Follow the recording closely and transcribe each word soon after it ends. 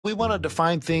We want to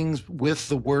define things with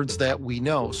the words that we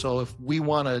know. So if we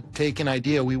want to take an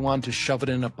idea, we want to shove it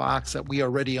in a box that we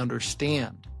already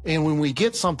understand. And when we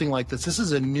get something like this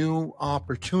is a new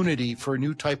opportunity for a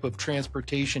new type of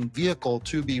transportation vehicle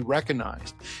to be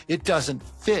recognized. It doesn't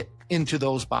fit into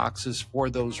those boxes for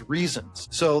those reasons.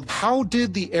 So how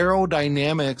did the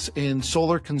aerodynamics and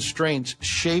solar constraints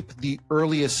shape the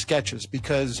earliest sketches?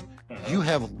 Because you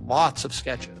have lots of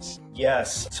sketches.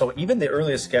 Yes. So even the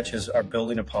earliest sketches are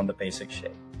building upon the basic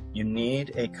shape. You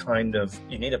need a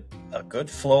good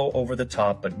flow over the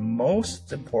top, but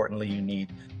most importantly, you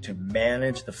need to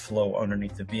manage the flow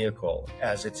underneath the vehicle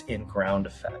as it's in ground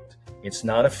effect. It's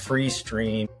not a free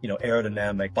stream,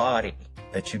 aerodynamic body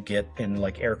that you get in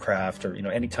like aircraft or,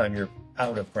 anytime you're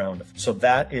out of ground. So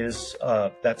that's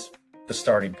the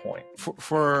starting point.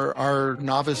 For our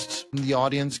novice in the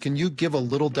audience, can you give a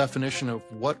little definition of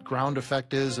what ground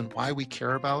effect is and why we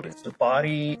care about it? It's the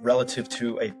body relative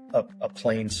to a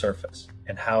plane surface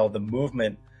and how the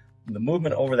movement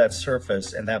over that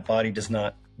surface and that body does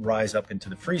not rise up into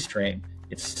the free stream.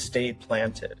 It's stayed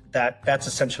planted. That's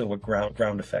essentially what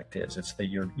ground effect is. It's that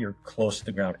you're close to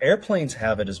the ground. Airplanes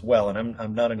have it as well, and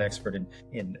I'm not an expert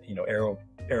in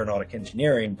aeronautic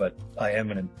engineering, but I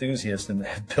am an enthusiast and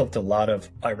have built a lot of,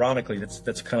 ironically,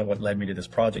 that's kind of what led me to this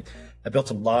project. I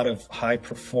built a lot of high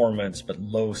performance but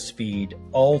low speed,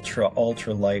 ultra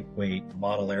lightweight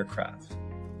model aircraft.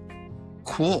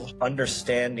 Cool.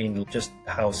 Understanding just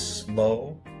how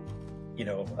slow,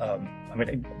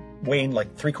 weighing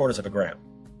like 3/4 of a gram,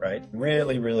 right?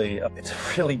 Really, it's a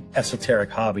really esoteric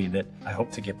hobby that I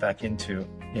hope to get back into,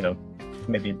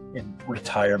 maybe in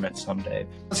retirement someday.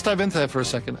 Let's dive into that for a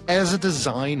second. As a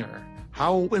designer,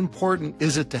 how important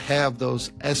is it to have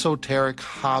those esoteric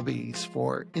hobbies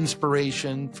for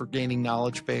inspiration, for gaining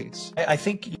knowledge base? I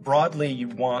think broadly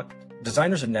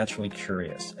designers are naturally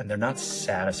curious and they're not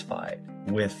satisfied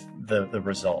with the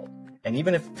result. And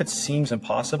even if it seems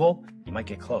impossible, you might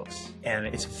get close. And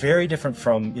it's very different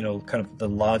from, kind of the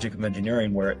logic of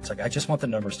engineering where it's like, I just want the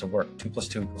numbers to work. 2 +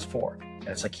 2 = 4. And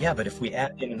it's like, yeah, but if we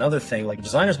add in another thing, like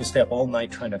designers will stay up all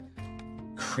night trying to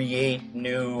create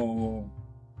new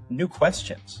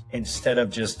questions instead of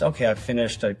just, okay, I've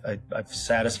finished, I've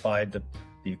satisfied the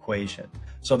equation.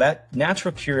 So that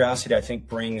natural curiosity, I think,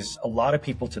 brings a lot of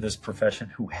people to this profession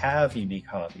who have unique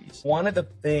hobbies. One of the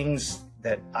things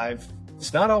that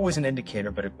it's not always an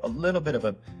indicator, but a little bit of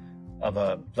a,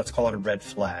 let's call it a red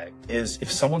flag, is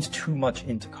if someone's too much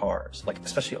into cars, like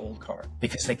especially old cars,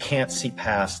 because they can't see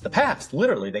past the past.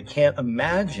 Literally, they can't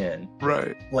imagine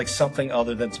like something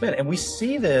other than spin. And we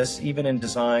see this even in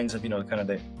designs of, kind of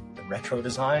the retro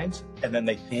designs. And then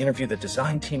they interview the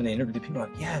design team and they interview the people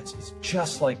like, yeah, it's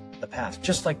just like the past,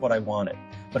 just like what I wanted.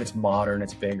 But it's modern,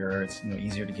 it's bigger, it's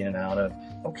easier to get in and out of.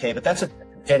 Okay, but that's a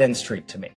dead end street to me.